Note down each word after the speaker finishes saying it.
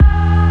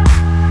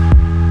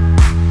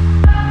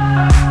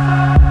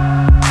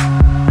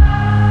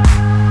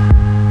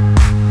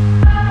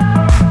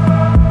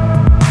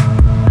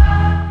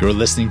You're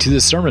listening to the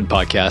Sermon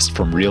Podcast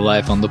from Real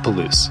Life on the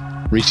Palouse,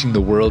 reaching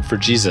the world for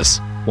Jesus,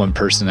 one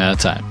person at a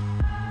time.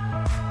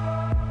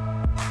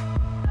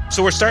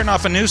 So we're starting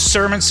off a new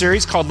sermon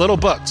series called Little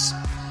Books.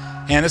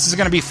 And this is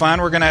going to be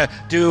fun. We're going to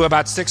do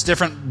about 6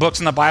 different books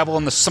in the Bible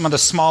and some of the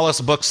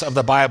smallest books of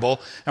the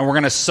Bible. And we're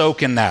going to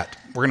soak in that.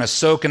 We're going to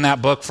soak in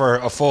that book for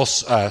a full,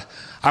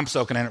 I'm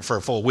soaking in it for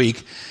a full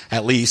week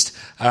at least.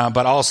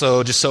 But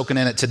also just soaking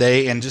in it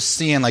today and just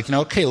seeing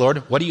okay,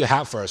 Lord, what do you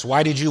have for us?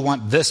 Why did you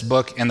want this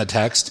book in the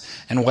text?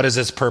 And what is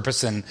its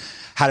purpose? And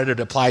how did it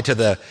apply to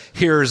the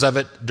hearers of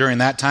it during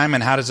that time?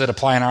 And how does it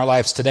apply in our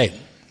lives today?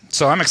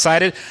 So I'm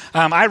excited.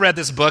 I read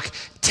this book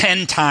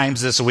 10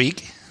 times this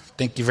week.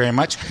 Thank you very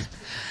much.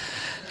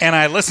 And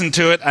I listened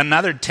to it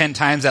another 10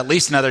 times, at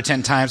least another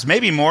 10 times,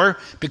 maybe more,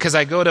 because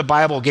I go to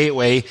Bible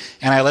Gateway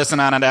and I listen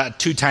on at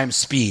 2 times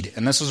speed.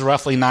 And this was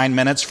roughly 9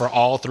 minutes for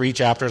all 3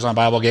 chapters on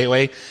Bible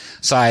Gateway.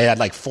 So I had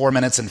like 4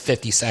 minutes and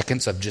 50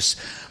 seconds of just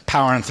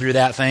powering through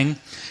that thing.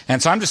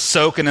 And so I'm just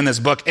soaking in this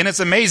book. And it's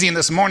amazing.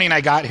 This morning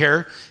I got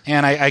here,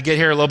 and I get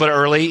here a little bit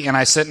early, and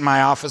I sit in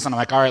my office, and I'm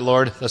like, all right,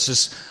 Lord, let's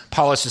just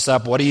polish this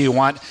up. What do you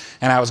want?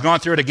 And I was going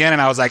through it again,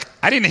 and I was like,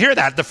 I didn't hear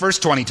that the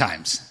first 20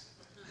 times.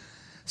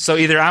 So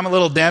either I'm a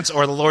little dense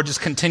or the Lord just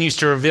continues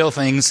to reveal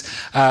things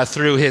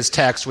through his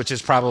text, which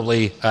is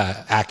probably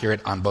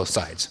accurate on both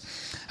sides.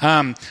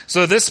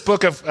 So this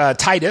book of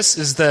Titus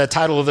is the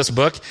title of this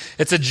book.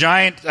 It's a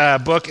giant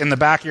book in the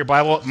back of your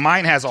Bible.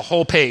 Mine has a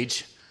whole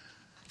page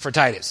for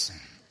Titus.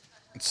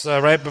 It's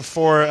right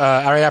before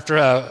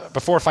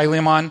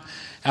Philemon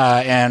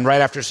and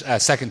right after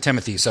 2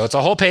 Timothy. So it's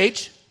a whole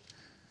page,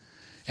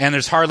 and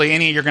there's hardly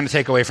any you're going to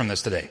take away from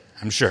this today,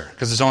 I'm sure,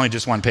 because it's only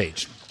just one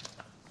page.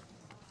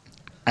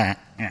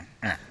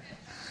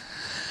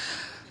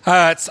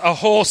 It's a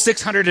whole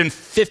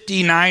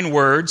 659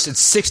 words.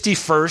 It's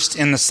 61st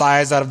in the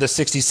size out of the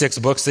 66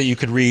 books that you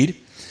could read.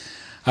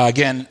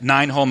 Again,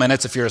 9 whole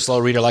minutes if you're a slow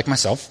reader like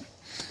myself.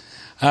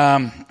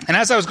 And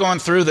as I was going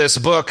through this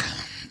book,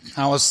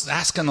 I was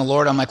asking the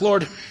Lord, I'm like,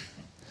 Lord,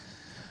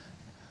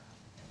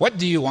 what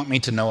do you want me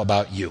to know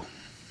about you?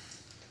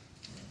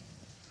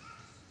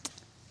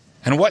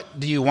 And what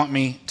do you want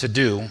me to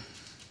do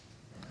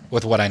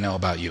with what I know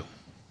about you?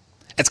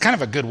 It's kind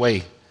of a good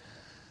way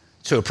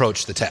to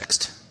approach the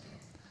text.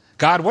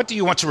 God, what do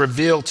you want to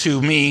reveal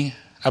to me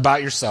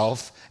about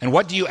yourself? And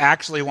what do you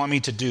actually want me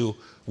to do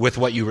with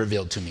what you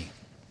revealed to me?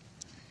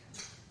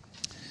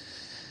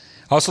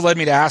 Also led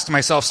me to ask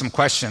myself some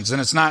questions.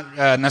 And it's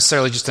not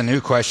necessarily just a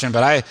new question,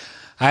 but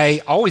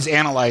I always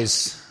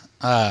analyze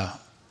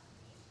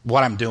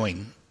what I'm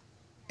doing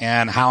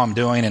and how I'm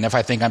doing. And if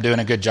I think I'm doing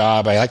a good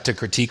job, I like to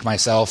critique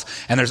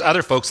myself. And there's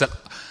other folks that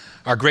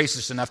are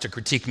gracious enough to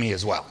critique me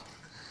as well.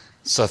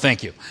 So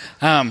thank you.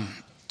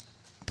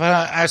 But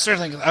I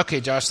started thinking,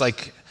 okay, Josh,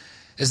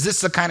 is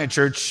this the kind of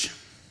church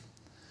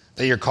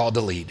that you're called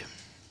to lead?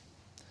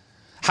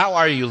 How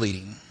are you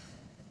leading?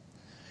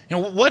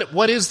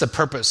 What is the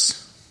purpose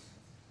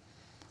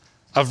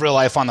of Real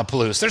Life on the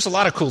Palouse? There's a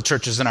lot of cool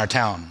churches in our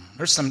town.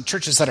 There's some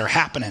churches that are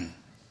happening.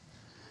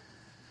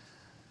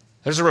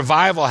 There's a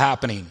revival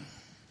happening.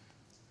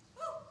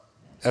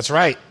 That's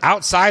right.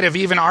 Outside of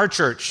even our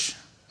church.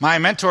 My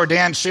mentor,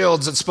 Dan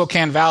Shields at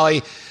Spokane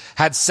Valley,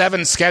 had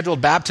 7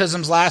 scheduled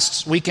baptisms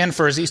last weekend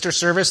for his Easter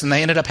service, and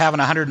they ended up having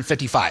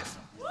 155.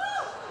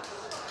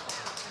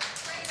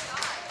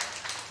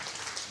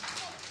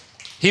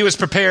 He was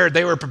prepared,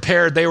 they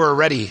were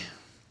ready.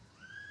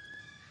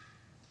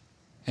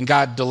 And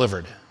God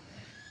delivered.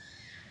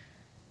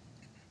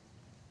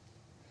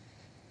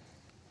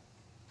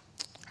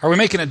 Are we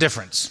making a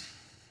difference?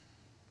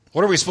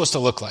 What are we supposed to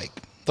look like?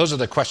 Those are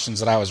the questions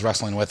that I was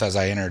wrestling with as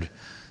I entered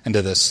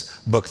into this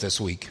book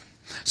this week.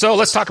 So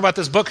let's talk about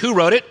this book. Who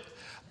wrote it?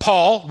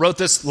 Paul wrote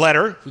this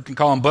letter. We can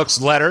call them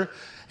books, letter.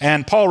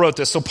 And Paul wrote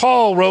this. So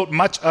Paul wrote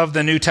much of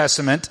the New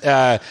Testament.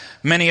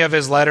 Many of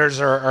his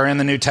letters are in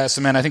the New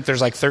Testament. I think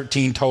there's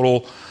 13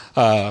 total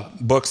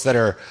books that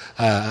are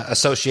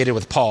associated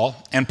with Paul.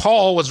 And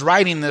Paul was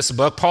writing this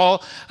book.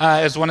 Paul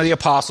is one of the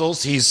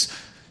apostles. He's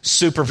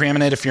super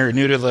preeminent. If you're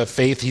new to the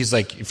faith, he's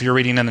if you're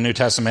reading in the New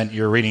Testament,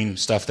 you're reading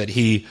stuff that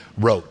he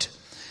wrote.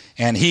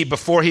 And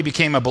before he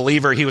became a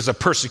believer, he was a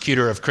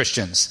persecutor of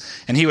Christians.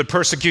 And he would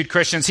persecute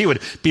Christians. He would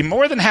be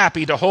more than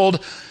happy to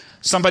hold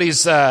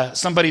somebody's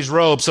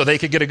robe so they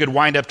could get a good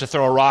wind up to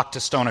throw a rock to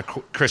stone a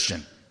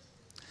Christian.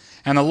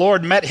 And the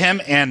Lord met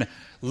him and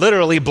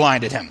literally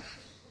blinded him.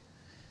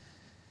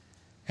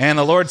 And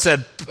the Lord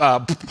said,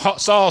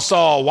 Saul,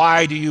 Saul,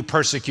 why do you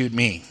persecute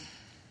me?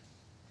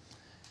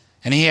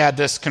 And he had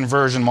this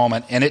conversion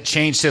moment, and it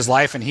changed his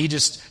life, and he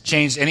just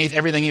changed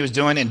everything he was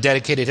doing and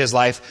dedicated his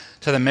life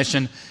to the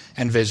mission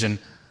and vision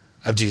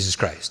of Jesus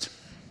Christ.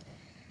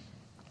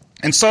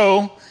 And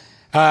so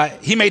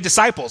he made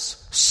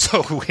disciples.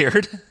 So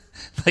weird,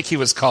 like he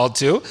was called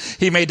to.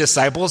 He made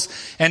disciples,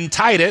 and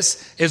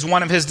Titus is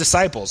one of his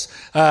disciples.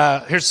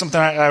 Here's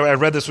something I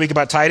read this week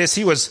about Titus.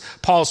 He was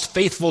Paul's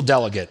faithful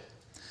delegate,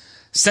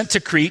 sent to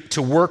Crete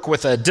to work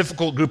with a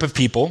difficult group of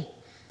people.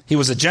 He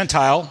was a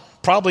Gentile,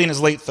 probably in his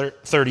late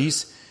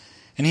 30s,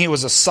 and he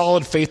was a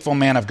solid, faithful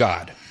man of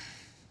God.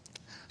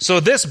 So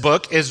this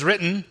book is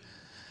written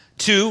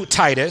to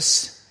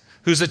Titus,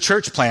 who's a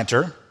church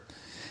planter.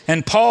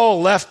 And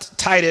Paul left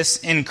Titus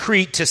in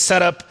Crete to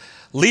set up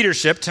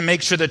leadership to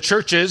make sure the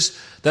churches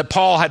that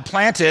Paul had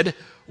planted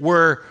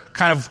were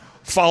kind of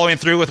following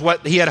through with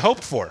what he had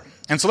hoped for.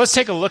 And so let's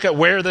take a look at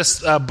where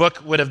this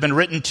book would have been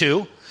written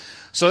to.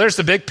 So there's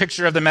the big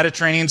picture of the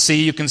Mediterranean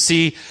Sea. You can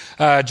see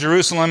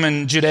Jerusalem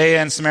and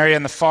Judea and Samaria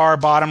in the far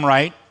bottom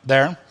right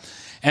there.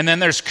 And then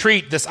there's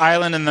Crete, this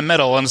island in the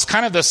middle. And it's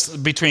kind of this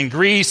between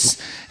Greece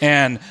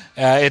and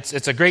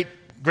it's a great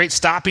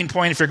stopping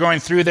point if you're going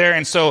through there.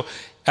 And so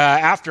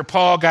after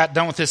Paul got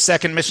done with his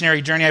second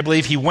missionary journey, I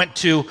believe he went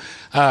to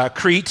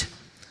Crete.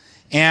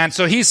 And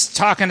so he's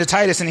talking to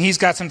Titus, and he's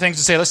got some things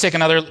to say. Let's take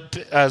another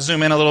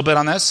zoom in a little bit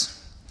on this.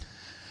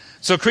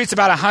 So Crete's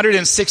about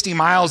 160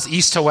 miles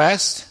east to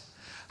west,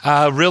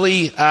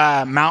 really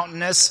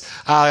mountainous.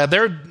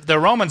 The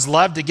Romans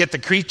loved to get the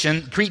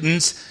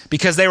Cretans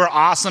because they were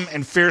awesome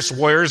and fierce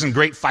warriors and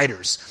great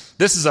fighters.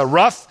 This is a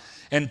rough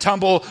and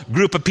tumble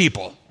group of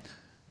people,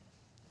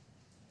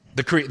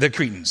 the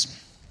Cretans.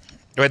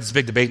 We had this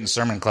big debate in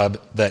Sermon Club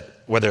that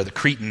whether the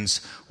Cretans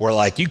were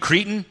like, you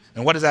Cretan?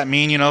 And what does that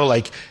mean?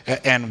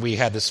 And we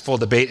had this full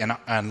debate,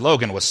 and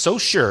Logan was so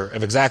sure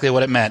of exactly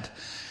what it meant.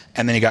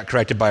 And then he got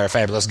corrected by our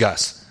fabulous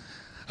Gus,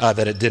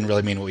 that it didn't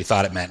really mean what we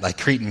thought it meant. Like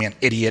Cretan meant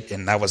idiot,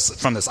 and that was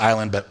from this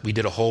island, but we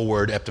did a whole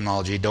word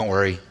etymology. Don't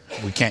worry.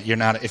 We can't,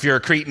 if you're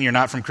a Cretan, you're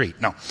not from Crete.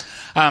 No.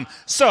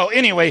 So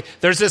anyway,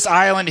 there's this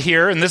island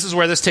here, and this is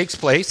where this takes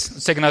place.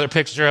 Let's take another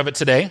picture of it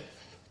today.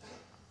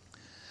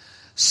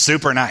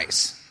 Super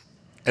nice.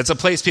 It's a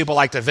place people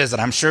like to visit.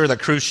 I'm sure the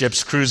cruise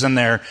ships cruise in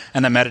there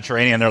in the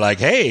Mediterranean. They're like,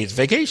 hey, it's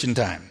vacation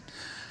time.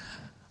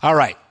 All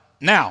right.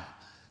 Now,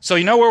 so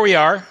you know where we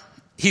are.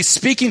 He's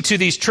speaking to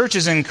these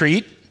churches in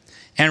Crete,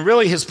 and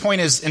really his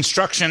point is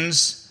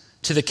instructions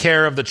to the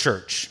care of the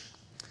church.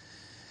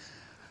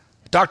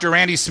 Dr.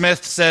 Randy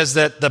Smith says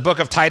that the book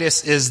of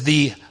Titus is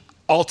the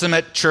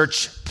ultimate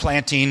church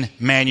planting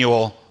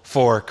manual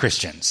for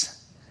Christians.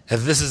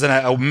 This is an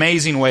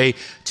amazing way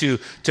to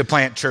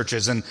plant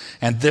churches, and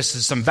this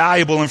is some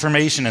valuable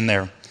information in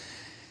there.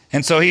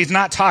 And so he's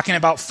not talking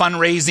about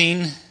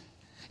fundraising.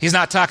 He's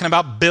not talking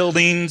about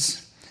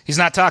buildings. He's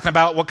not talking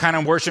about what kind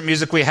of worship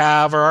music we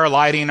have or our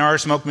lighting or our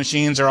smoke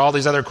machines or all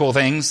these other cool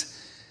things.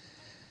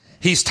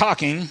 He's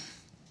talking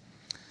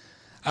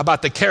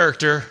about the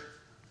character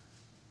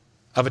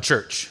of a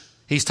church.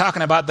 He's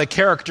talking about the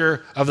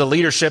character of the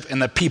leadership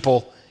and the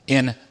people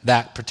in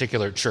that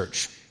particular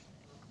church.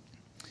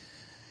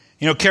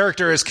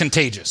 Character is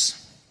contagious.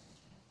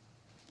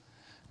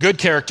 Good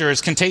character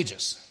is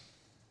contagious.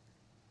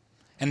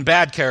 And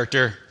bad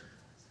character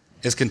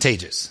is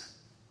contagious.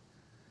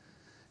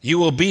 You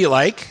will be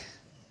like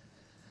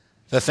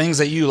the things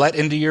that you let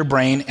into your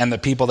brain and the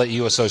people that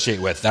you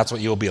associate with. That's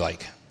what you will be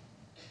like.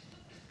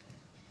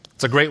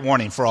 It's a great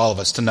warning for all of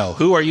us to know.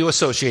 Who are you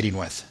associating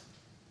with?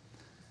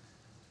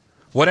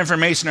 What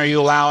information are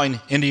you allowing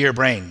into your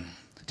brain?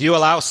 Do you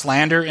allow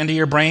slander into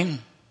your brain?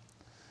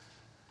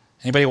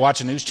 Anybody watch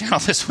a news channel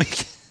this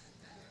week?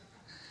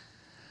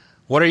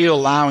 What are you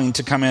allowing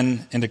to come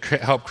in and to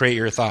help create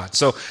your thoughts?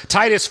 So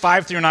Titus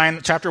 5 through 9,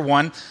 chapter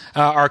 1,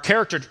 are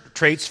character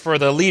traits for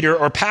the leader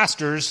or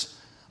pastors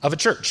of a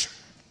church.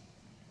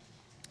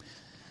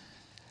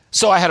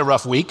 So I had a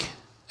rough week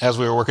as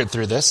we were working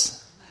through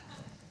this.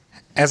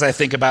 As I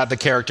think about the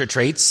character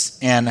traits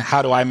and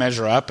how do I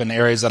measure up in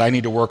areas that I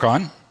need to work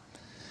on.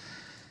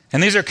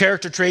 And these are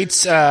character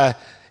traits, and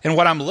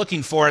what I'm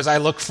looking for is I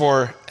look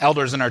for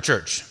elders in our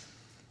church.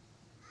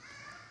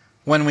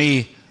 When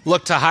we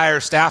look to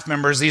hire staff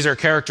members, these are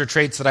character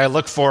traits that I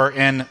look for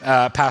in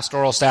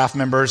pastoral staff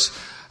members.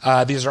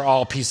 These are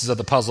all pieces of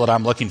the puzzle that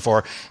I'm looking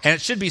for. And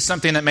it should be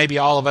something that maybe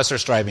all of us are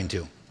striving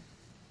to.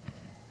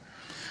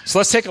 So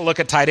let's take a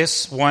look at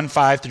Titus 1,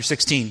 5 through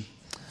 16.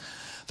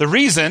 The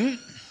reason,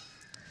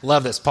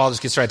 love this, Paul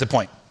just gets right to the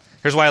point.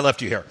 Here's why I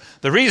left you here.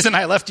 The reason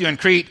I left you in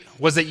Crete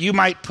was that you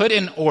might put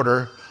in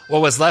order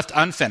what was left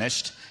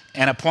unfinished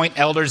and appoint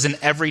elders in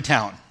every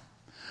town.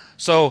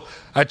 So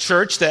a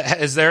church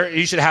that is there,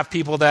 you should have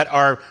people that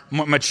are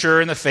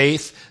mature in the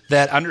faith,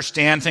 that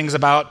understand things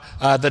about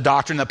the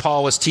doctrine that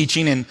Paul was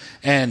teaching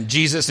and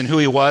Jesus and who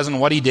he was and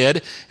what he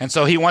did. And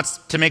so he wants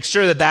to make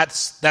sure that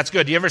that's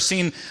good. You ever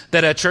seen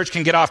that a church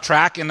can get off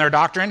track in their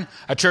doctrine?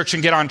 A church can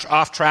get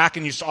off track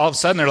and all of a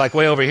sudden they're like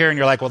way over here and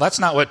you're like, well, that's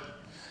not what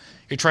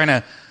you're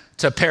trying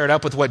to pair it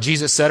up with what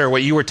Jesus said or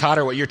what you were taught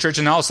or what your church,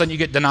 and all of a sudden you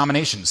get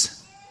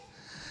denominations.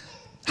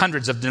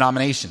 Hundreds of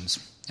denominations.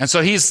 And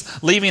so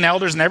he's leaving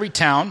elders in every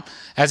town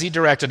as he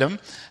directed them.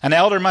 An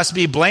elder must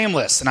be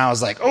blameless. And I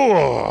was like,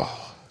 oh.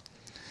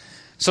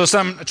 So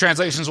some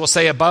translations will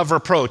say above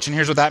reproach. And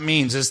here's what that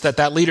means, is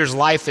that leader's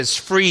life is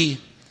free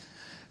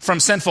from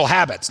sinful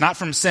habits. Not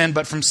from sin,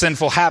 but from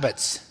sinful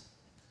habits.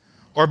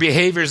 Or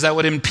behaviors that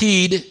would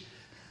impede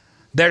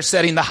their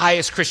setting the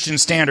highest Christian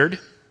standard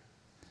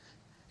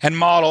and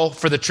model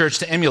for the church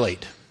to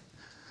emulate.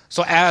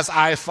 So as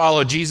I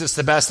follow Jesus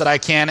the best that I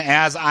can,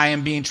 as I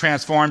am being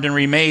transformed and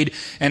remade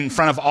in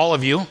front of all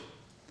of you,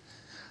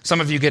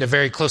 some of you get a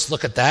very close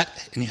look at that,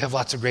 and you have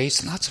lots of grace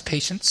and lots of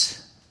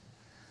patience.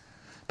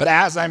 But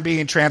as I'm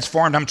being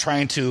transformed, I'm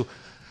trying to,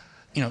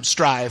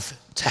 strive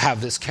to have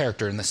this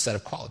character and this set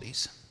of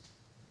qualities.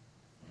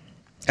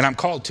 And I'm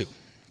called to.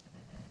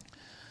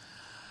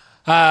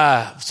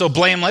 So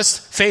blameless,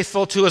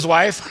 faithful to his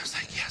wife. I was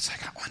like, yes,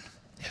 I got one.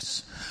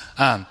 Yes.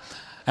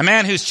 A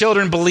man whose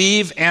children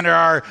believe and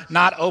are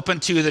not open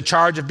to the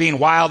charge of being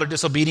wild or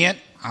disobedient.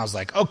 I was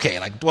like, okay,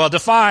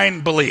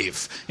 define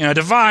believe.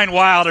 Define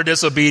wild or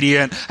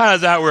disobedient. How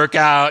does that work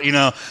out?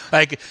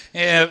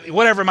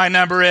 Whatever my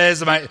number is,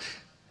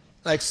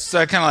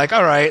 so kind of like,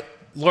 all right,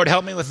 Lord,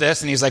 help me with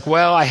this. And he's like,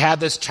 well, I had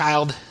this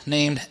children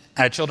named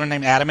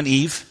Adam and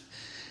Eve,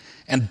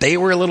 and they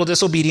were a little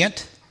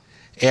disobedient,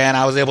 and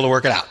I was able to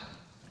work it out.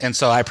 And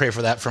so I pray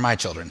for that for my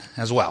children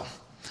as well.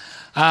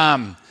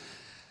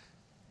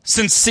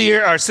 Since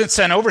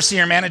an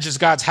overseer manages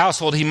God's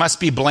household, he must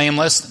be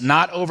blameless,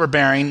 not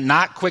overbearing,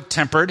 not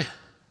quick-tempered,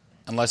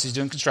 unless he's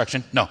doing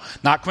construction. No,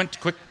 not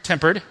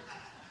quick-tempered,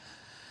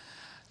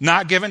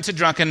 not given to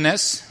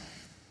drunkenness.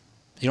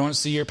 You don't want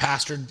to see your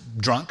pastor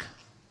drunk.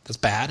 That's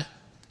bad.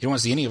 You don't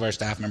want to see any of our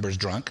staff members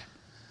drunk.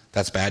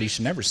 That's bad. You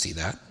should never see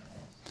that.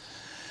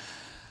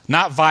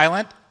 Not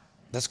violent.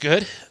 That's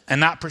good. And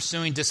not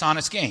pursuing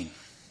dishonest gain.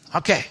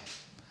 Okay.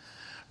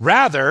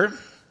 Rather,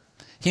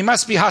 he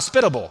must be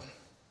hospitable.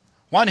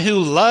 One who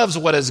loves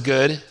what is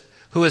good,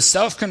 who is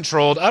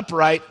self-controlled,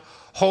 upright,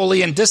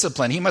 holy, and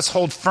disciplined. He must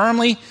hold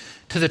firmly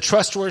to the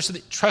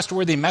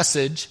trustworthy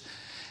message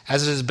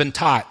as it has been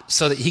taught,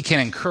 so that he can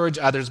encourage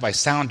others by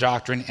sound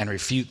doctrine and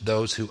refute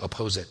those who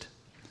oppose it.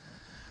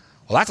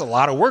 Well, that's a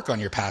lot of work on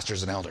your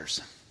pastors and elders.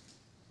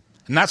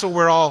 And that's what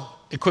we're all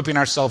equipping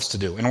ourselves to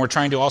do. And we're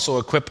trying to also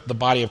equip the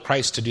body of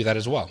Christ to do that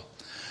as well.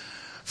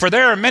 For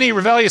there are many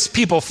rebellious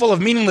people full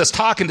of meaningless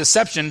talk and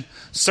deception,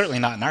 certainly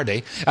not in our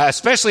day,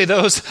 especially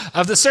those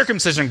of the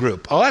circumcision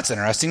group. Oh, that's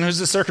interesting. Who's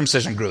the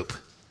circumcision group?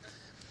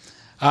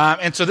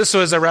 And so this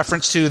was a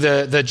reference to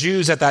the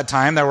Jews at that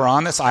time that were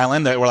on this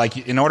island that were like,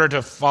 in order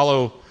to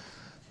follow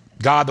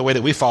God the way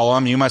that we follow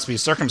him, you must be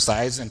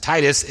circumcised. And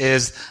Titus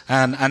is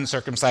an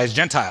uncircumcised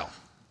Gentile.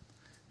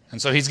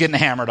 And so he's getting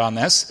hammered on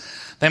this.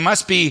 They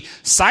must be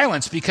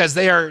silenced because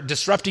they are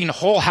disrupting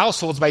whole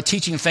households by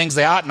teaching things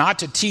they ought not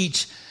to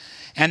teach,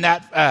 and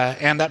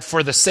that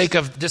for the sake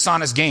of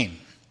dishonest gain.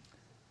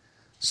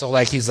 So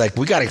he's like,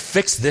 we got to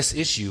fix this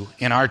issue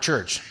in our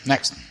church.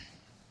 Next.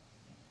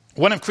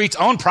 One of Crete's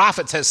own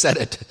prophets has said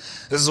it.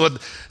 This is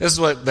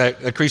what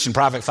the Cretan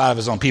prophet thought of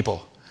his own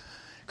people.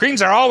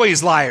 Cretans are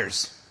always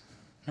liars.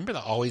 Remember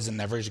the always and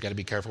nevers? You got to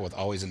be careful with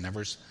always and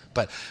nevers.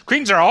 But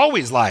Cretans are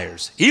always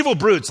liars, evil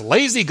brutes,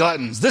 lazy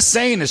gluttons. This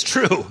saying is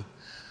true.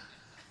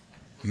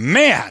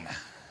 Man.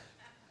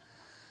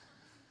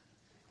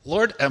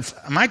 Lord, am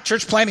I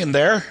church planting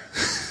there?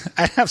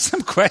 I have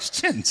some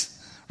questions,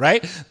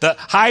 right? The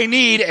high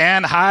need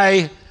and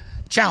high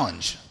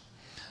challenge.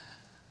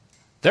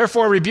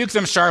 Therefore, rebuke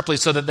them sharply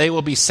so that they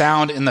will be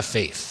sound in the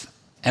faith,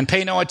 and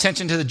pay no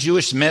attention to the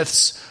Jewish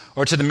myths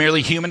or to the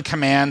merely human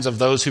commands of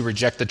those who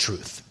reject the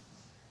truth.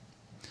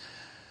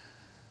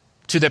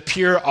 To the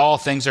pure, all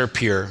things are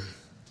pure,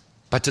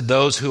 but to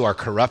those who are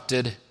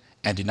corrupted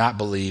and do not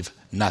believe,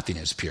 nothing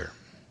is pure.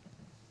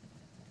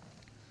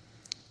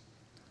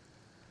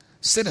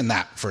 Sit in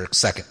that for a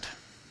second.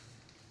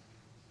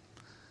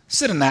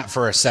 Sit in that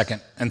for a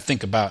second and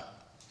think about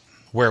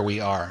where we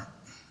are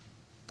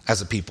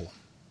as a people.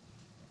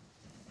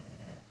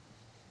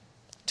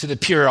 To the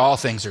pure, all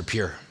things are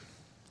pure.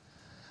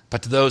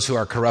 But to those who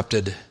are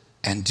corrupted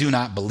and do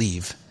not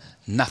believe,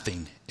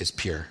 nothing is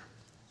pure.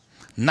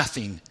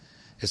 Nothing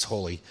is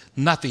holy.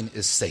 Nothing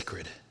is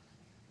sacred.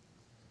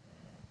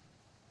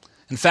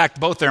 In fact,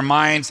 both their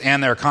minds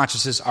and their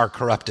consciences are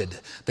corrupted.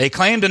 They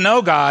claim to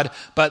know God,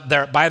 but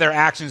by their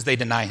actions they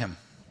deny him.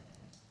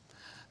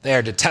 They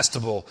are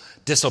detestable,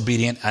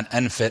 disobedient, and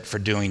unfit for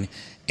doing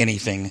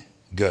anything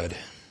good.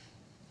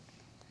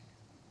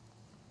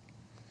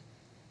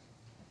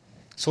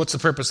 So what's the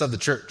purpose of the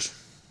church?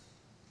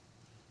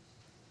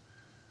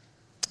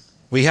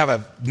 We have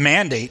a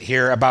mandate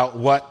here about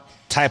what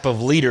type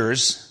of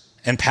leaders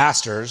and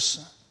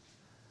pastors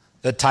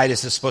that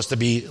Titus is supposed to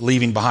be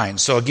leaving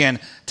behind. So again,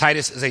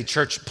 Titus is a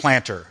church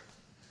planter.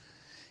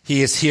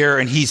 He is here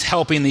and he's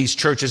helping these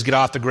churches get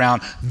off the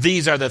ground.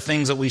 These are the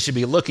things that we should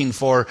be looking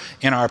for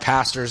in our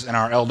pastors and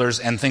our elders,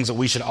 and things that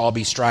we should all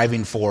be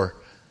striving for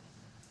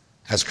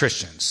as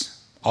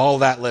Christians. All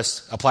that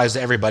list applies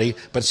to everybody,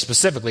 but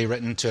specifically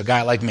written to a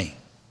guy like me.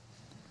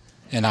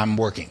 And I'm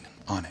working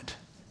on it.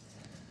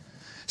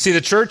 See,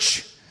 the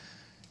church,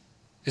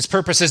 its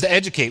purpose is to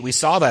educate. We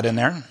saw that in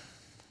there.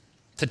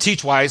 To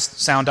teach wise,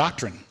 sound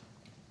doctrine.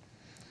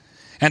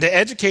 And to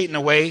educate in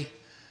a way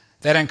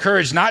that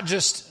encourage not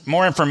just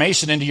more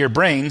information into your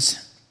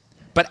brains,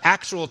 but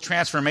actual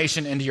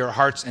transformation into your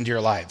hearts, into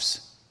your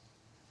lives.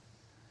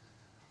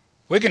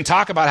 We can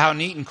talk about how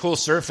neat and cool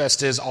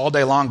Surfest is all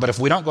day long, but if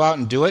we don't go out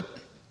and do it,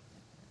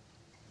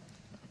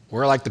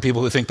 We're like the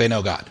people who think they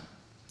know God.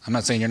 I'm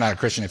not saying you're not a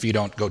Christian if you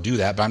don't go do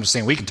that, but I'm just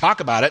saying we can talk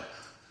about it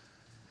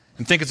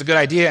and think it's a good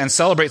idea and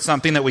celebrate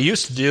something that we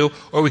used to do,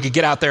 or we could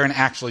get out there and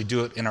actually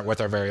do it with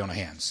our very own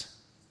hands.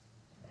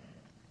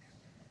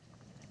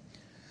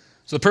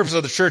 So the purpose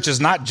of the church is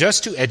not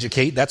just to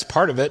educate, that's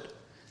part of it,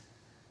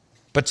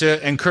 but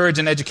to encourage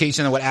an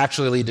education that would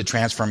actually lead to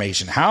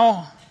transformation.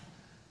 How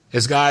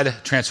is God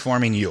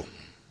transforming you?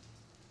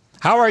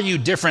 How are you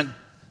different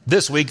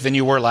this week than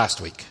you were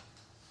last week?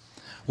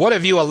 What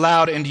have you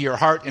allowed into your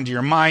heart, into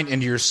your mind,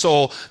 into your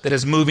soul that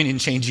is moving and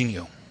changing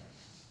you?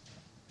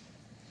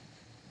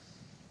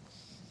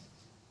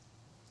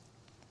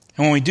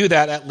 And when we do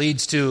that, that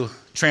leads to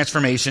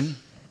transformation,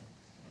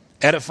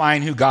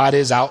 edifying who God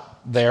is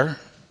out there,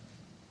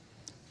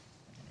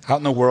 out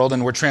in the world,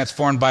 and we're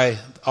transformed by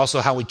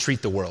also how we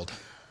treat the world.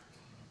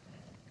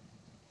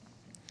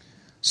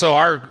 So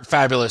our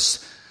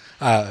fabulous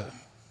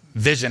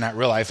vision at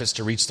Real Life is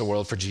to reach the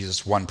world for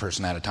Jesus one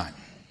person at a time.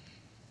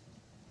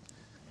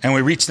 And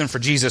we reach them for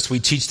Jesus, we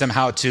teach them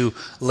how to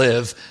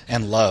live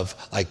and love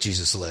like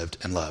Jesus lived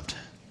and loved.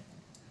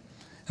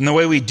 And the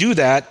way we do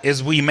that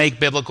is we make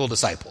biblical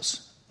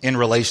disciples in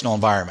relational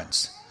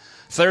environments.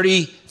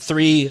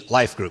 33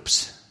 life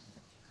groups.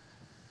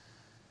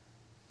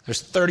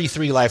 There's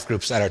 33 life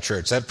groups at our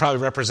church. That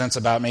probably represents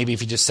about, maybe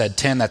if you just said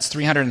 10, that's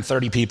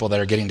 330 people that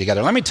are getting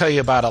together. Let me tell you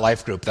about a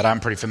life group that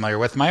I'm pretty familiar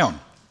with, my own.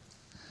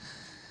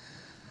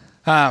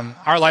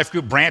 Our life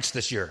group branched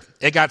this year.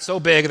 It got so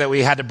big that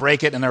we had to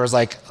break it, and there was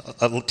like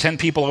 10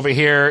 people over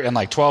here and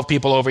like 12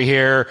 people over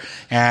here,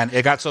 and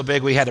it got so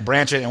big we had to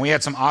branch it, and we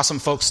had some awesome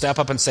folks step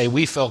up and say,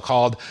 we feel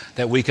called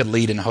that we could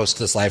lead and host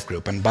this life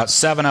group. And about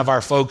 7 or 8 of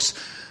our folks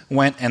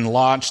went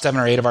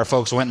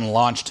and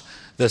launched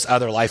this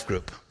other life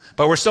group.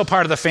 But we're still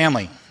part of the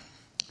family.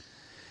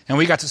 And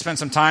we got to spend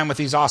some time with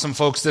these awesome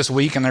folks this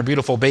week and their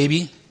beautiful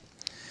baby.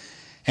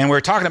 And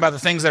we're talking about the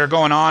things that are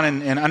going on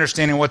and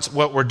understanding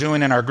what we're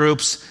doing in our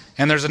groups.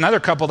 And there's another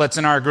couple that's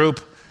in our group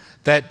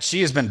that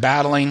she has been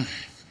battling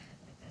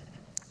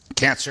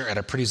cancer at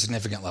a pretty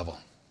significant level.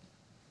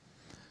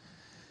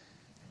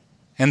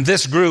 And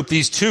this group,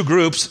 these 2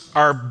 groups,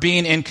 are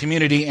being in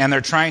community, and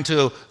they're trying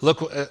to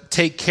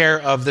take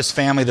care of this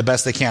family the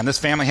best they can. This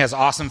family has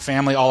awesome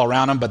family all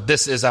around them, but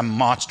this is a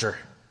monster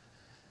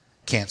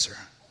cancer.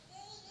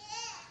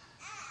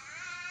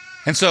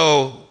 And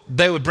so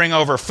they would bring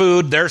over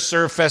food. Their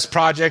Serve Fest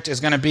project is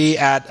going to be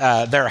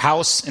at their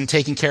house and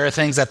taking care of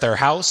things at their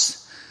house.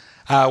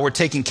 We're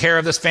taking care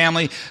of this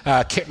family.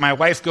 My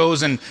wife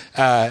goes and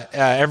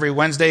every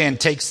Wednesday and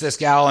takes this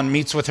gal and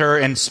meets with her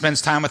and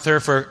spends time with her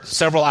for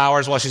several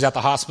hours while she's at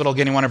the hospital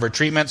getting one of her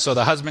treatments, so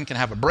the husband can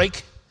have a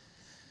break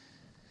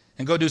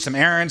and go do some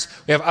errands.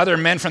 We have other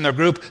men from the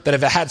group that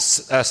have had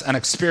an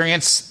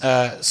experience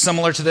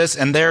similar to this,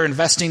 and they're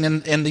investing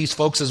in these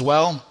folks as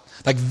well.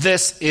 Like,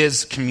 this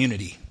is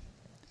community.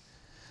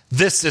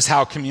 This is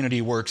how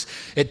community works.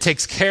 It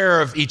takes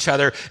care of each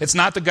other. It's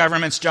not the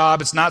government's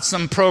job. It's not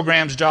some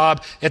program's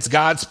job. It's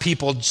God's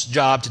people's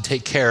job to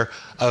take care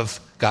of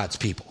God's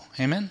people.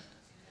 Amen?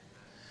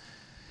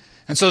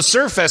 And so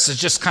Serve Fest is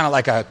just kind of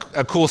like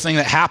a cool thing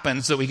that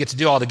happens that we get to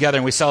do all together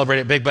and we celebrate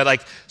it big. But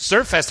like,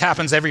 Serve Fest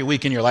happens every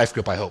week in your life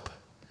group, I hope.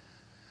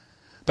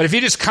 But if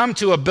you just come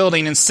to a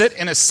building and sit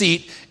in a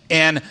seat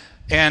and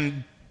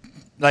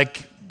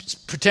like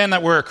pretend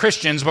that we're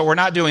Christians, but we're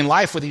not doing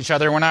life with each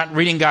other, we're not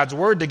reading God's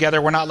word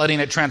together, we're not letting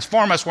it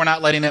transform us, we're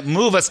not letting it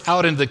move us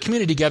out into the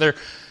community together,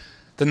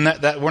 then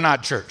that we're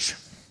not church.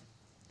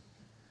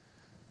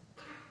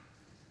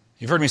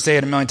 You've heard me say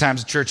it a million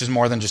times, church is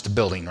more than just a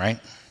building, right?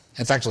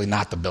 It's actually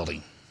not the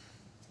building.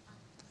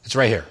 It's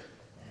right here.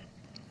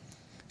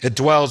 It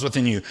dwells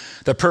within you.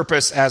 The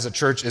purpose as a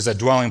church is a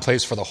dwelling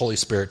place for the Holy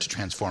Spirit to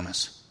transform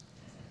us.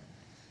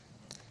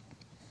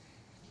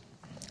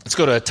 Let's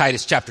go to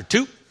Titus chapter 2.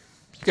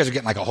 You guys are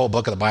getting like a whole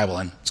book of the Bible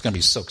in. It's going to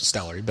be so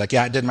stellar. You'd be like,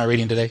 yeah, I did my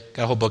reading today.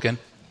 Got a whole book in.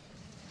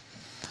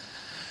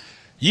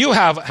 You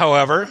have,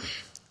 however,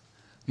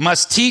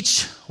 must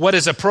teach what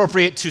is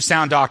appropriate to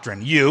sound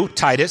doctrine. You,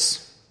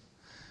 Titus,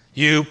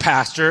 you,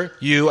 pastor,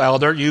 you,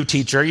 elder, you,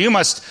 teacher, you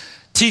must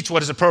teach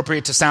what is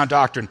appropriate to sound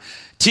doctrine.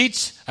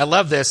 Teach, I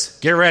love this,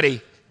 get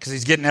ready, because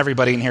he's getting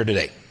everybody in here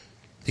today.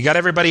 He got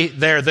everybody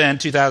there then,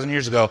 2,000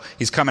 years ago.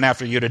 He's coming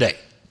after you today,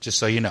 just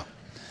so you know.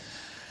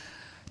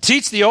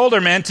 Teach the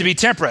older men to be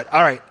temperate.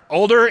 All right,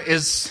 older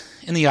is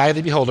in the eye of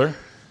the beholder.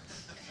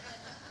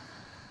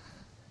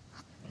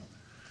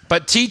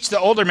 But teach the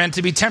older men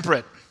to be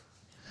temperate,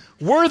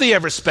 worthy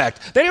of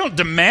respect. They don't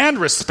demand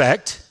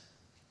respect.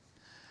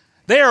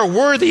 They are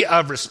worthy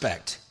of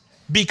respect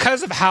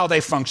because of how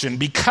they function,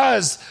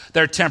 because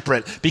they're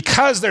temperate,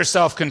 because they're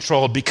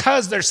self-controlled,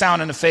 because they're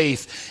sound in the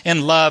faith,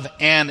 in love,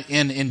 and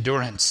in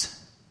endurance.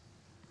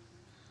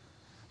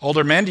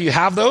 Older men, do you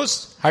have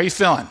those? How are you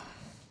feeling?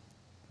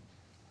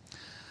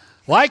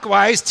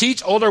 Likewise,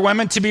 teach older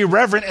women to be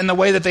reverent in the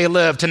way that they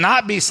live, to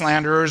not be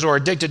slanderers or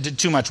addicted to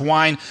too much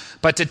wine,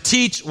 but to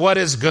teach what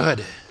is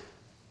good.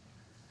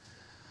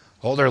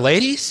 Older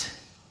ladies,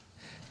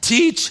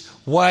 teach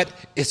what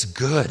is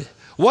good.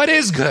 What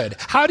is good?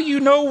 How do you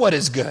know what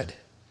is good?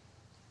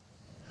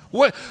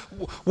 What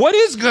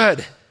is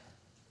good?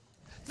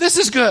 This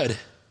is good.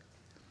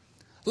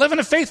 Living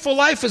a faithful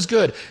life is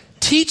good.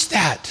 Teach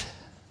that.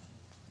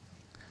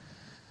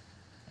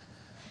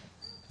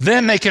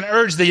 Then they can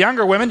urge the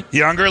younger women,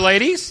 younger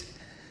ladies,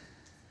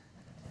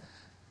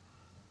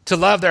 to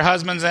love their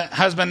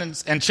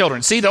husbands and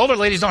children. See, the older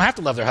ladies don't have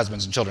to love their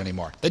husbands and children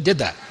anymore. They did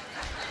that.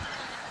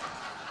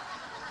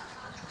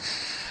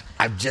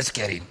 I'm just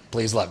kidding.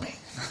 Please love me.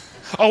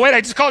 Oh, wait,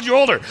 I just called you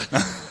older.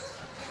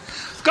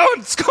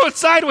 It's going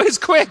sideways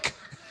quick.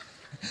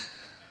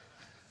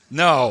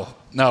 No,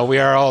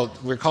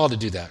 we're called to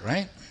do that,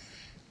 right?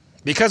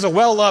 Because a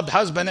well-loved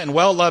husband and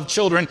well-loved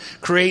children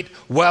create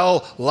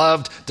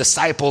well-loved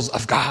disciples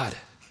of God.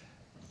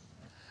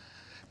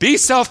 Be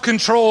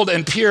self-controlled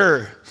and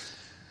pure,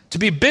 to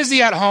be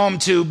busy at home,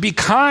 to be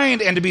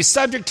kind and to be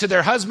subject to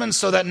their husbands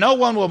so that no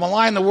one will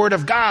malign the word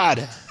of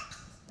God.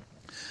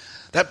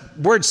 That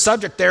word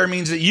subject there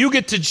means that you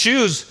get to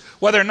choose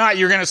whether or not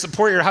you're going to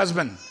support your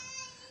husband.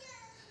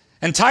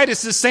 And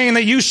Titus is saying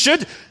that you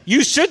should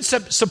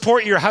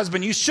support your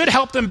husband. You should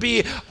help them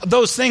be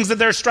those things that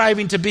they're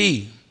striving to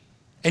be.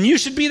 And you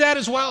should be that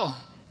as well.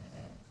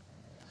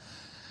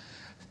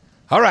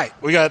 All right,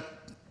 we got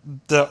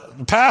the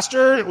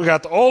pastor, we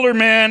got the older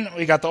men,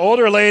 we got the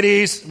older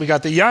ladies, we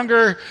got the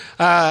younger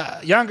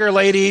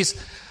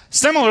ladies.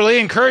 Similarly,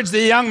 encourage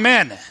the young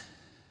men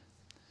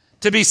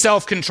to be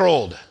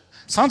self-controlled.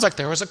 Sounds like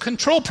there was a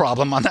control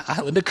problem on the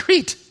island of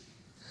Crete.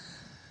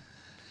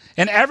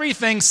 And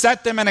everything,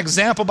 set them an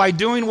example by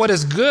doing what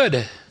is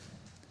good.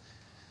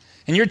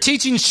 And your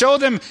teaching, show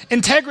them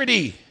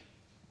integrity.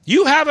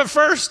 You have it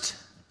first.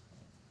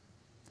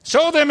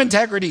 Show them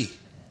integrity.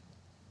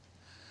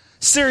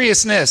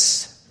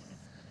 Seriousness.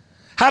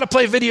 How to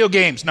play video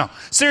games. No,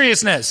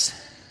 seriousness.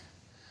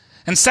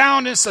 And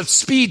soundness of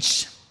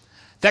speech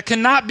that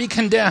cannot be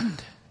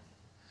condemned.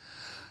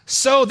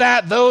 So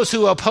that those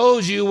who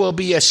oppose you will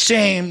be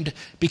ashamed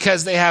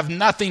because they have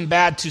nothing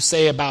bad to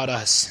say about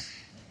us.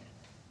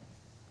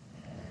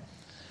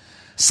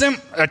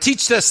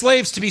 Teach the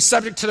slaves to be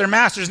subject to their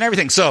masters and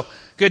everything. So,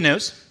 good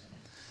news.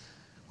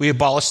 We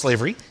abolished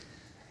slavery.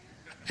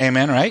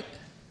 Amen, right?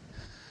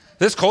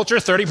 This culture,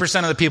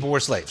 30% of the people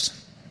were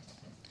slaves.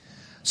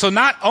 So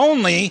not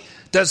only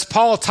does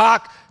Paul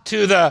talk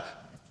to the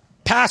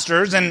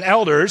pastors and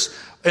elders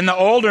and the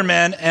older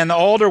men and the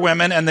older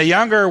women and the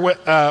younger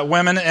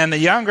women and the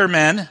younger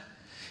men,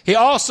 he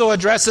also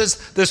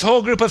addresses this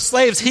whole group of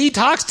slaves. He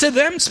talks to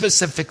them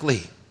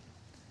specifically.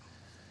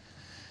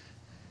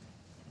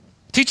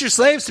 Teach your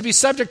slaves to be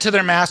subject to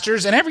their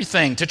masters and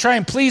everything, to try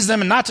and please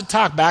them and not to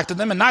talk back to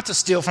them and not to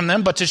steal from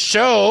them, but to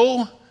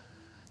show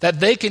that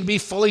they can be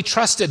fully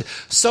trusted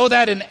so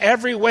that in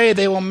every way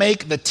they will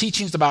make the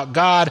teachings about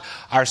God,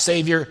 our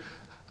Savior,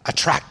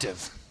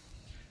 attractive.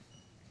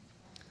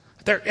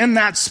 If they're in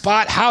that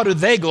spot, how do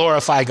they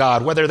glorify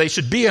God, whether they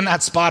should be in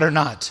that spot or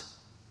not?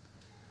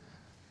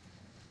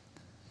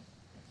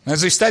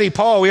 As we study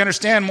Paul, we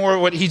understand more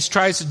what he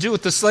tries to do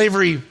with the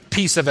slavery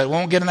piece of it. We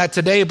won't get into that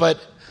today, but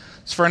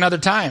it's for another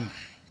time.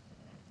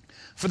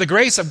 For the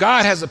grace of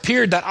God has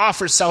appeared that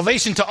offers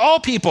salvation to all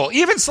people,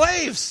 even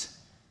slaves.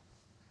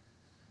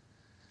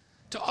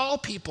 To all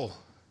people.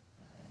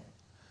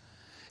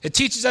 It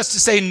teaches us to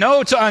say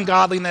no to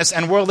ungodliness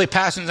and worldly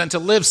passions and to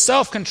live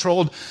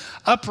self-controlled,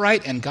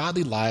 upright, and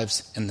godly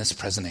lives in this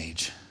present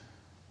age.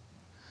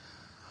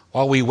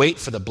 While we wait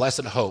for the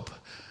blessed hope,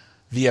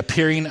 the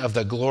appearing of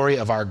the glory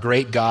of our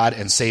great God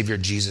and Savior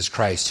Jesus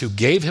Christ, who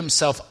gave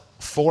himself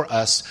for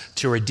us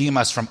to redeem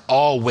us from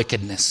all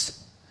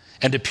wickedness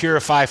and to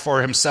purify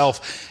for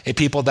himself a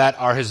people that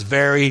are his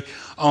very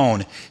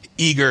own,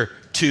 eager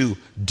to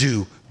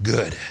do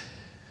good.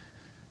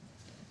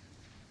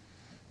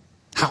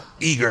 How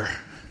eager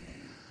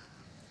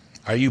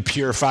are you,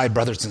 purified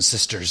brothers and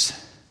sisters?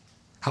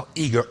 How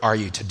eager are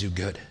you to do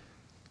good?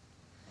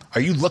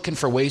 Are you looking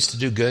for ways to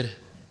do good?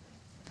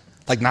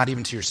 Like not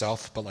even to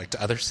yourself, but like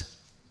to others?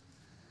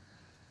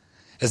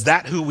 Is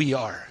that who we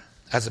are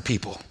as a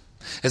people?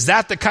 Is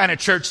that the kind of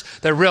church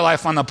that Real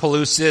Life on the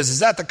Palouse is? Is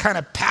that the kind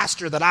of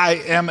pastor that I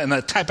am and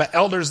the type of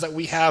elders that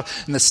we have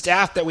and the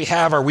staff that we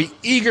have? Are we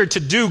eager to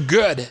do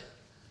good?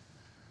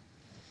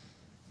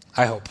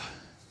 I hope.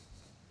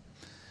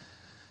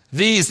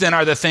 These then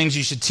are the things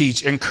you should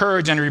teach.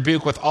 Encourage and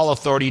rebuke with all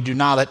authority. Do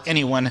not let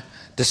anyone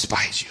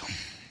despise you.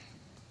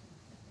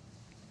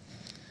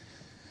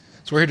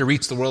 So we're here to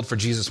reach the world for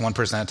Jesus one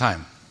person at a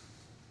time.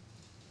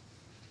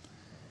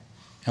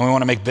 And we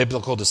want to make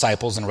biblical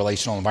disciples in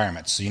relational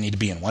environments. So you need to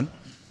be in one.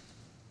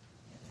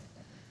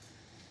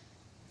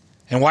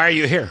 And why are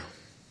you here?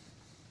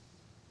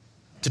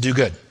 To do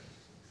good.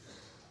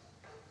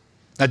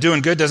 Now,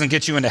 doing good doesn't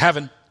get you into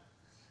heaven,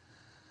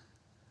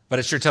 but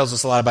it sure tells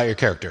us a lot about your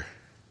character.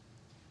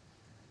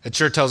 It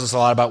sure tells us a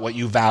lot about what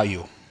you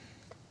value.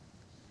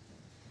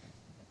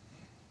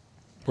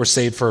 We're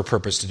saved for a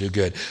purpose to do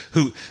good.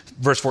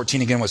 Verse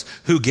 14 again was,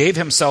 who gave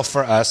himself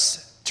for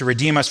us to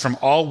redeem us from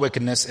all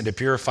wickedness and to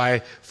purify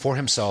for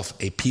himself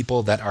a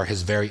people that are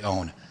his very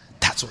own.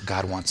 That's That's what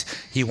God wants.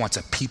 He wants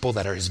a people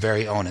that are his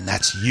very own, and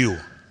that's you.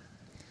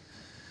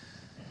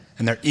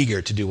 And they're eager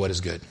to do what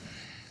is good.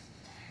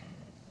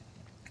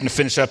 I'm going to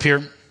finish up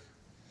here.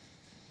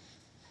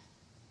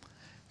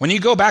 When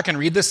you go back and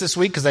read this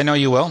week, because I know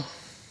you will,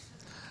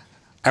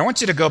 I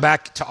want you to go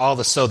back to all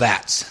the so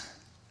that's.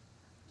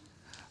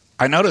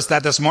 I noticed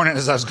that this morning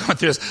as I was going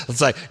through this. It's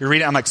like, you're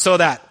reading, I'm like, so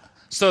that,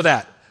 so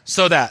that,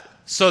 so that,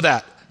 so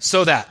that,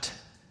 so that.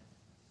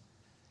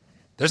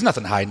 There's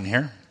nothing hiding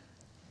here.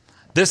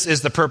 This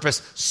is the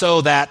purpose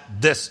so that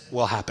this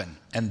will happen.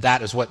 And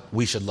that is what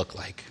we should look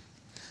like.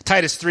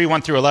 Titus 3,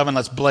 1 through 11,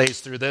 let's blaze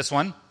through this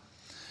one.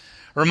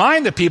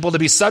 Remind the people to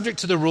be subject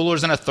to the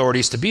rulers and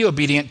authorities, to be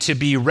obedient, to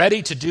be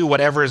ready to do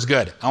whatever is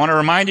good. I want to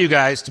remind you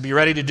guys to be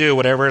ready to do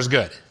whatever is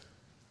good.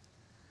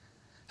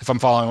 If I'm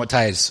following what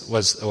Titus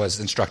was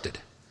instructed.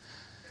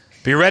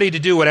 Be ready to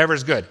do whatever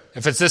is good.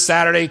 If it's this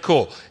Saturday,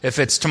 cool. If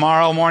it's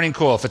tomorrow morning,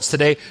 cool. If it's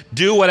today,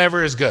 do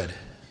whatever is good.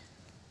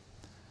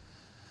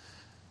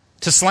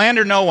 To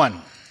slander no one.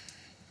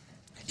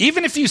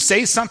 Even if you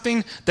say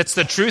something that's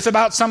the truth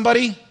about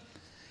somebody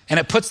and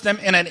it puts them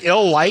in an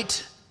ill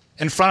light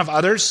in front of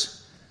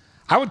others,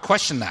 I would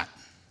question that.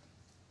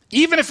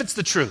 Even if it's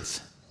the truth.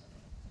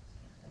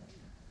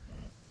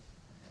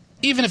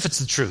 Even if it's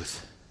the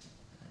truth.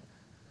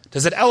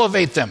 Does it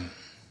elevate them?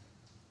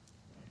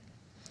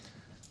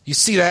 You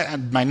see that,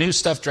 and my new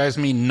stuff drives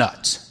me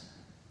nuts.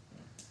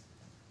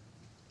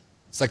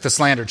 It's like the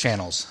slander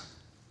channels.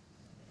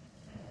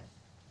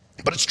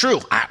 But it's true.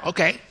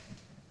 Okay,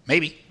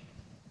 maybe.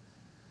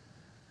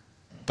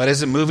 But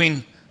is it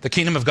moving the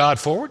kingdom of God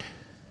forward?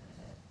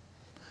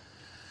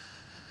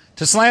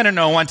 To slander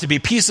no one, to be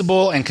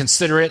peaceable and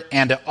considerate,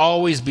 and to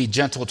always be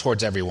gentle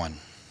towards everyone.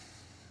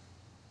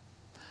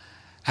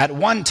 At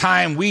one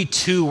time, we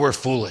too were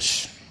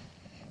foolish,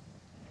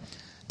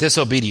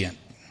 disobedient,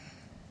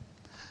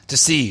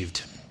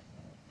 deceived,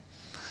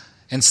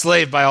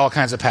 enslaved by all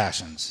kinds of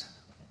passions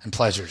and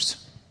pleasures.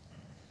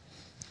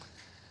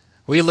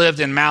 We lived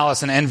in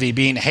malice and envy,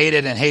 being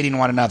hated and hating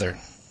one another.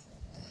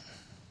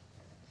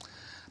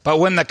 But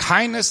when the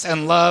kindness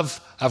and love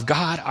of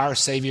God, our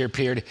Savior,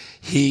 appeared,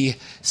 he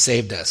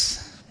saved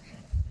us.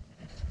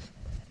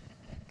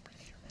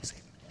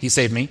 He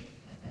saved me.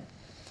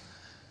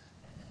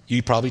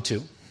 You probably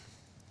too.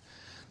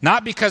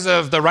 Not because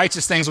of the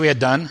righteous things we had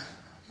done,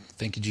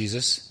 thank you,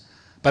 Jesus,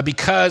 but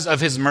because of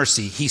his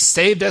mercy. He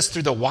saved us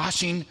through the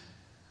washing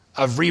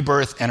of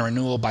rebirth and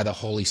renewal by the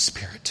Holy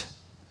Spirit,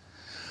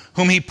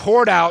 whom he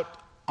poured out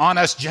on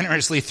us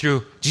generously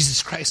through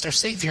Jesus Christ, our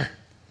Savior,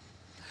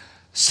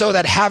 so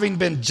that having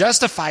been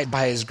justified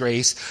by his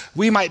grace,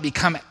 we might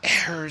become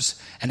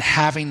heirs and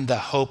having the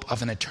hope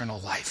of an eternal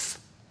life.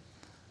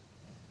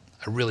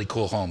 A really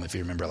cool home, if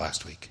you remember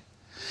last week.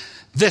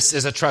 This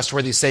is a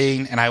trustworthy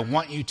saying, and I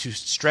want you to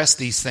stress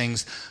these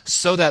things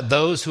so that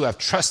those who have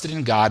trusted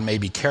in God may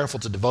be careful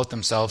to devote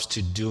themselves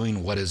to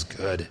doing what is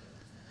good.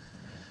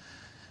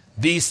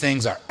 These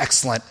things are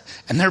excellent,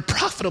 and they're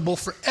profitable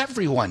for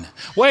everyone.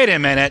 Wait a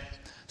minute.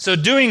 So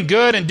doing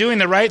good and doing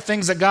the right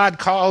things that God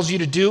calls you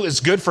to do is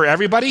good for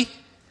everybody?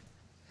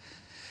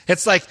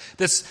 It's like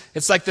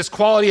this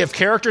quality of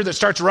character that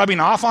starts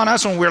rubbing off on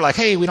us when we're like,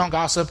 hey, we don't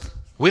gossip,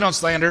 we don't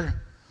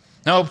slander.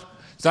 No,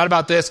 it's not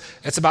about this.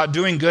 It's about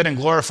doing good and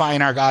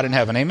glorifying our God in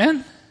heaven.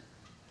 Amen?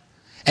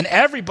 And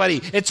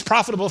everybody, it's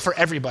profitable for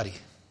everybody.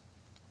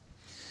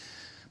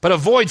 But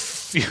avoid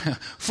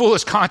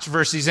foolish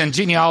controversies and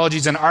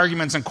genealogies and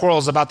arguments and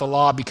quarrels about the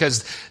law,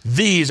 because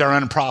these are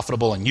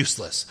unprofitable and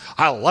useless.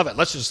 I love it.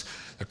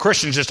 The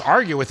Christians just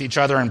argue with each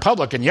other in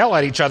public and yell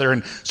at each other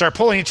and start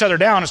pulling each other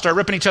down and start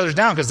ripping each other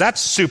down, because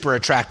that's super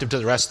attractive to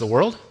the rest of the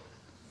world.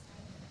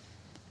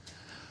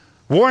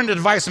 Warn the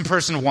device in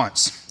person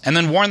once, and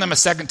then warn them a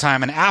second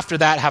time, and after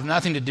that have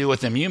nothing to do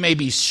with them. You may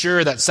be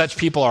sure that such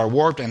people are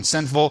warped and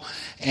sinful,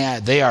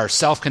 and they are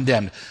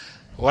self-condemned.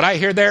 What I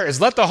hear there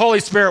is let the Holy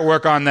Spirit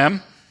work on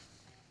them.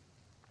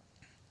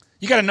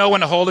 You got to know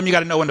when to hold them. You got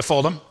to know when to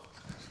fold them.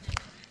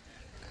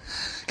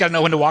 Got to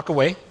know when to walk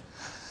away.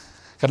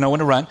 Got to know when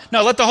to run.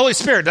 No, let the Holy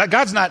Spirit.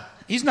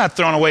 He's not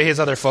throwing away his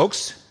other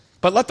folks,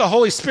 but let the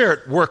Holy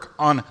Spirit work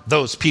on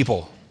those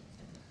people.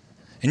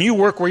 And you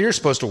work where you're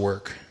supposed to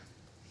work.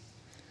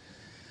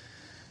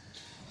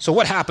 So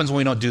what happens when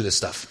we don't do this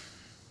stuff?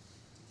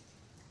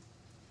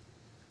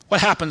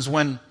 What happens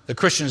when the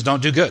Christians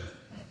don't do good?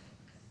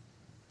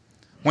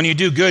 When you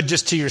do good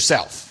just to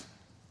yourself?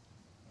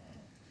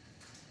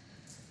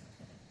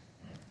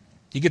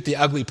 You get the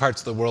ugly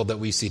parts of the world that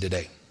we see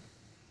today.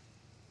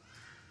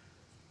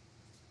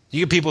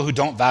 You get people who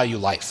don't value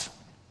life.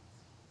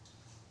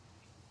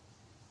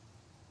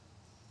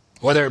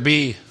 Whether it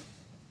be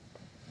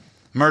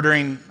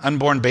murdering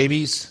unborn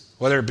babies,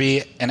 whether it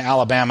be in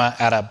Alabama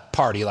at a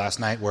party last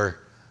night where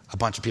a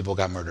bunch of people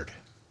got murdered,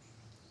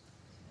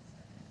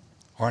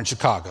 or in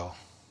Chicago,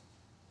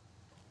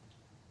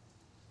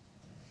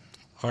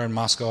 or in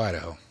Moscow,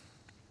 Idaho.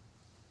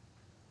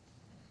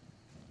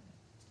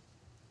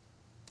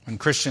 When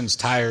Christians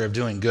tire of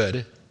doing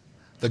good,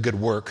 the good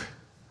work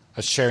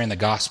of sharing the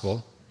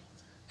gospel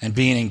and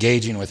being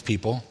engaging with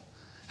people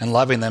and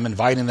loving them,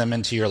 inviting them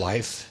into your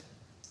life,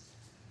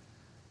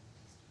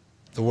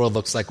 the world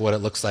looks like what it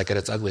looks like at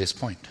its ugliest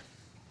point.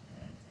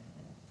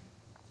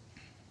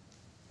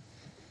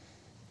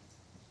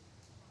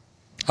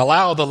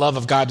 Allow the love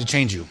of God to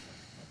change you.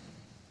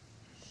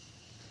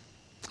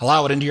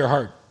 Allow it into your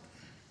heart.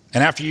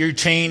 And after you're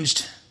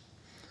changed,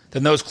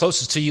 then those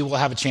closest to you will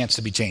have a chance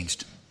to be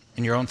changed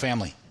in your own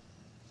family.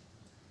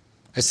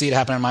 I see it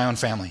happen in my own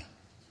family.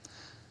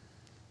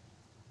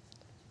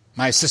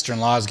 My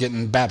sister-in-law is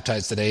getting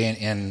baptized today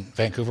in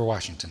Vancouver,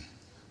 Washington.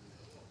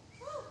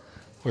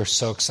 We're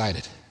so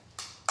excited.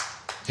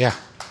 Yeah,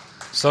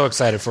 so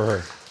excited for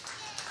her.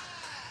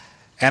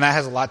 And that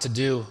has a lot to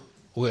do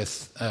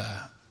with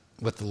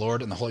the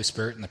Lord and the Holy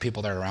Spirit and the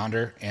people that are around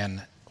her,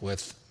 and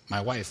with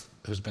my wife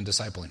who's been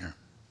discipling her.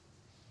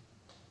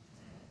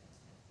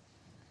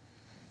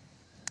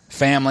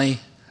 Family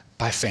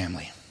by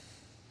family.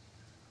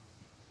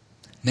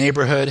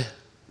 Neighborhood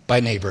by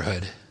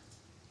neighborhood.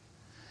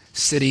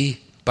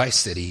 City by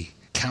city.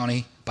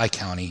 County by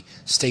county.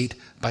 State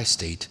by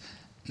state.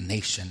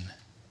 Nation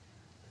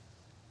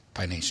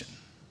by nation.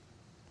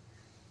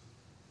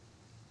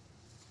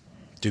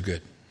 Do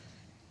good.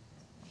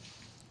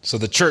 So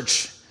the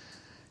church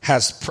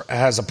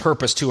has a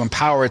purpose to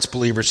empower its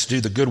believers to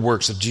do the good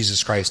works of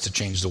Jesus Christ to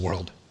change the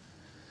world.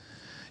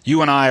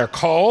 You and I are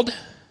called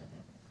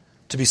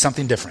to be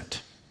something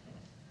different.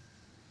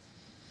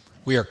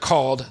 We are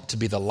called to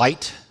be the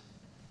light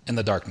in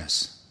the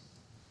darkness.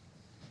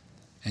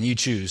 And you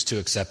choose to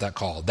accept that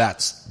call.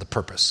 That's the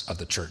purpose of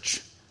the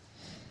church.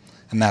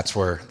 And that's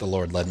where the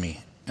Lord led me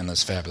in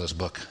this fabulous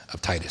book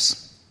of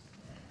Titus.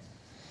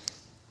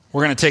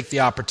 We're going to take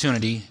the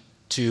opportunity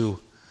to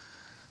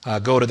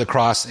go to the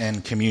cross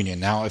and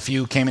communion. Now, if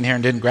you came in here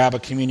and didn't grab a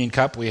communion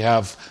cup, we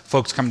have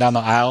folks come down the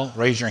aisle,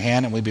 raise your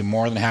hand, and we'd be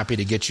more than happy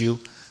to get you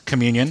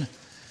communion.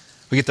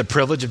 We get the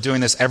privilege of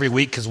doing this every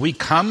week because we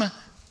come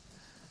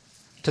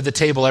to the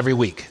table every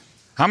week.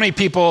 How many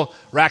people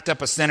racked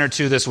up a sin or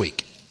two this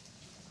week?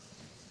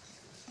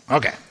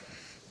 Okay.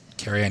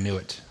 Carrie, I knew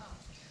it.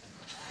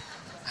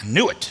 I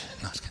knew it.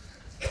 No,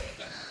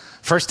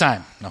 first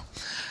time. No.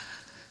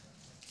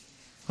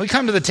 We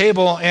come to the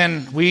table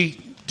and we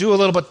do a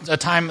little bit of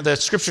time. The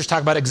scriptures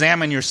talk about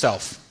examine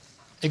yourself.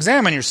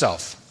 Examine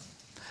yourself.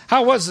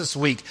 How was this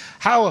week?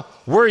 How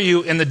were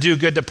you in the do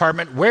good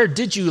department? Where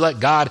did you let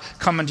God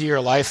come into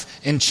your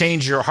life and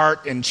change your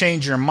heart and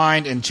change your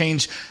mind and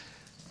change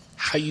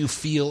how you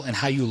feel and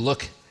how you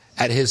look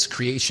at his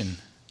creation,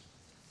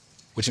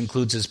 which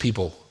includes his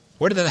people?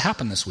 Where did that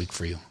happen this week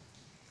for you?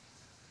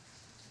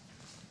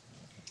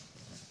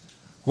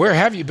 Where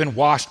have you been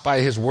washed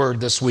by his word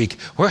this week?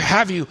 Where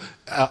have you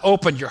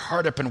opened your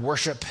heart up in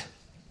worship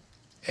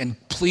and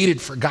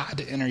pleaded for God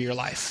to enter your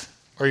life,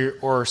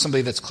 or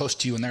somebody that's close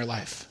to you in their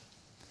life?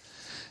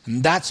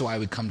 And that's why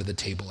we come to the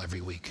table every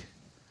week.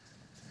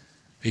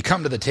 We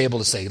come to the table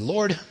to say,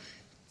 Lord,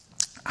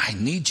 I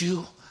need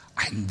you.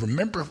 I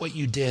remember what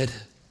you did.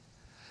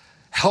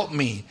 Help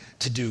me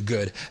to do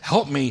good.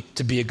 Help me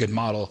to be a good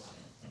model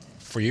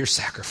for your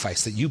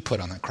sacrifice that you put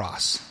on the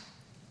cross.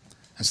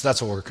 And so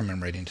that's what we're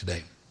commemorating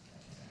today.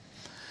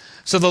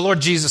 So the Lord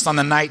Jesus, on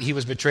the night he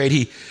was betrayed,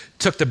 he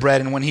took the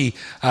bread, and when he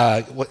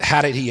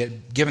had it, he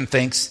had given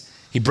thanks.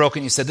 He broke it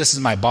and he said, this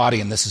is my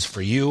body and this is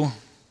for you.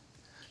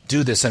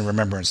 Do this in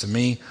remembrance of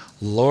me.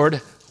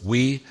 Lord,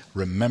 we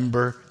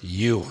remember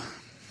you.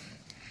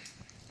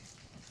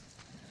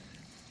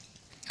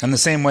 In the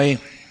same way,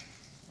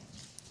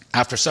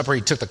 after supper,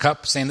 he took the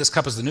cup, saying, this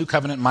cup is the new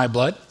covenant in my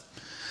blood.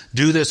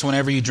 Do this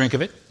whenever you drink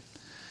of it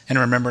in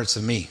remembrance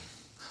of me.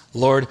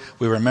 Lord,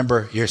 we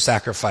remember your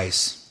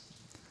sacrifice.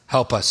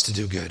 Help us to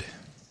do good.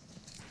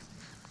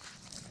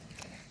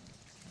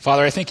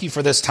 Father, I thank you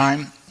for this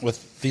time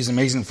with these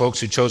amazing folks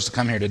who chose to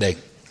come here today.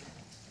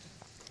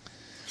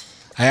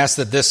 I ask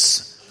that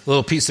this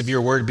little piece of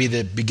your word be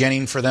the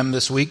beginning for them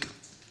this week,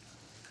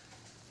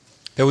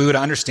 that we would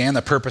understand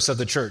the purpose of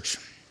the church.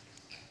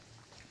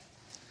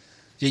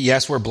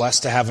 Yes, we're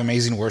blessed to have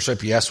amazing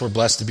worship. Yes, we're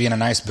blessed to be in a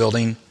nice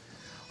building,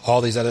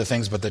 all these other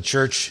things, but the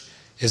church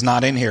is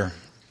not in here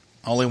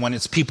only when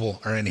its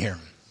people are in here.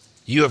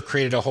 You have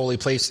created a holy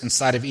place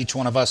inside of each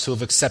one of us who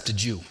have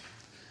accepted you.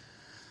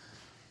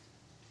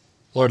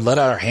 Lord, let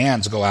our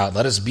hands go out.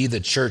 Let us be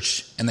the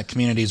church in the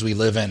communities we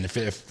live in.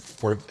 If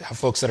for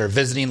folks that are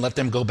visiting, let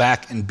them go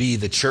back and be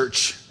the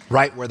church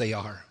right where they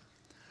are.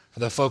 For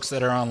the folks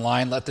that are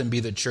online, let them be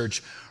the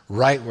church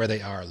right where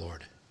they are,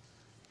 Lord.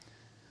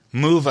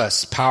 Move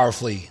us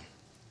powerfully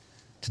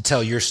to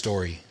tell your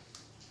story,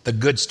 the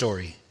good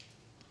story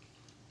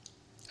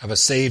of a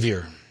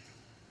Savior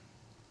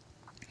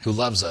who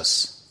loves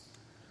us,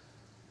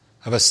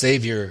 of a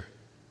Savior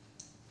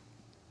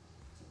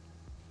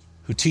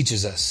who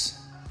teaches us,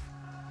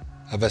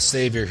 of a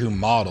Savior who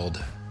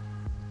modeled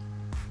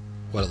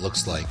what it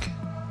looks like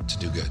to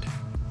do good.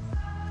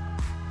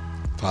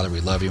 Father,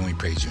 we love you and we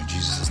praise you in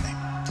Jesus' name.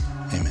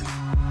 Amen.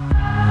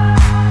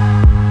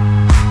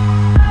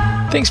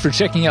 Thanks for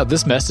checking out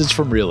this message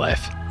from Real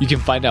Life. You can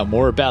find out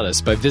more about us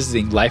by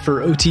visiting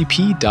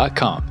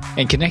liferotp.com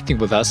and connecting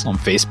with us on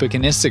Facebook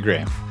and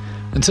Instagram.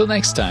 Until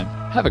next time,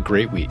 have a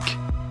great week.